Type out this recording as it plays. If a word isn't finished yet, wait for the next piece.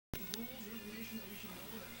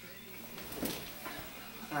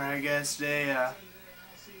Alright guys, today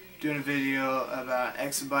doing a video about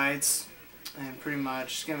exabytes, and pretty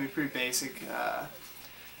much it's going to be pretty basic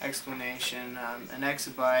explanation. An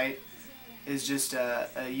exabyte is just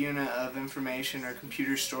a unit of information or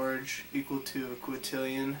computer storage equal to a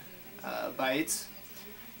quintillion bytes.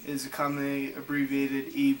 It is commonly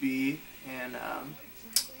abbreviated EB, and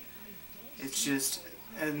it's just,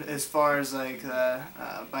 and as far as like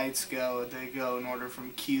bytes go, they go in order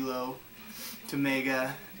from kilo to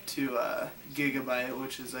mega to gigabyte,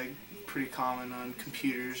 which is like pretty common on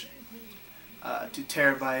computers, to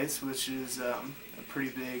terabytes, which is a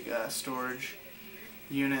pretty big storage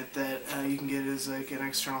unit that you can get as like an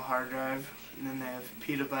external hard drive. And then they have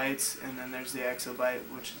petabytes, and then there's the exabyte,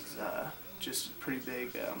 which is just a pretty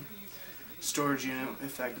big storage unit,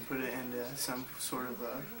 if I can put it into some sort of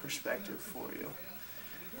a perspective for you.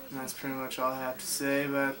 And that's pretty much all I have to say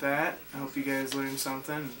about that. I hope you guys learned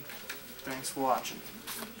something. Thanks for watching.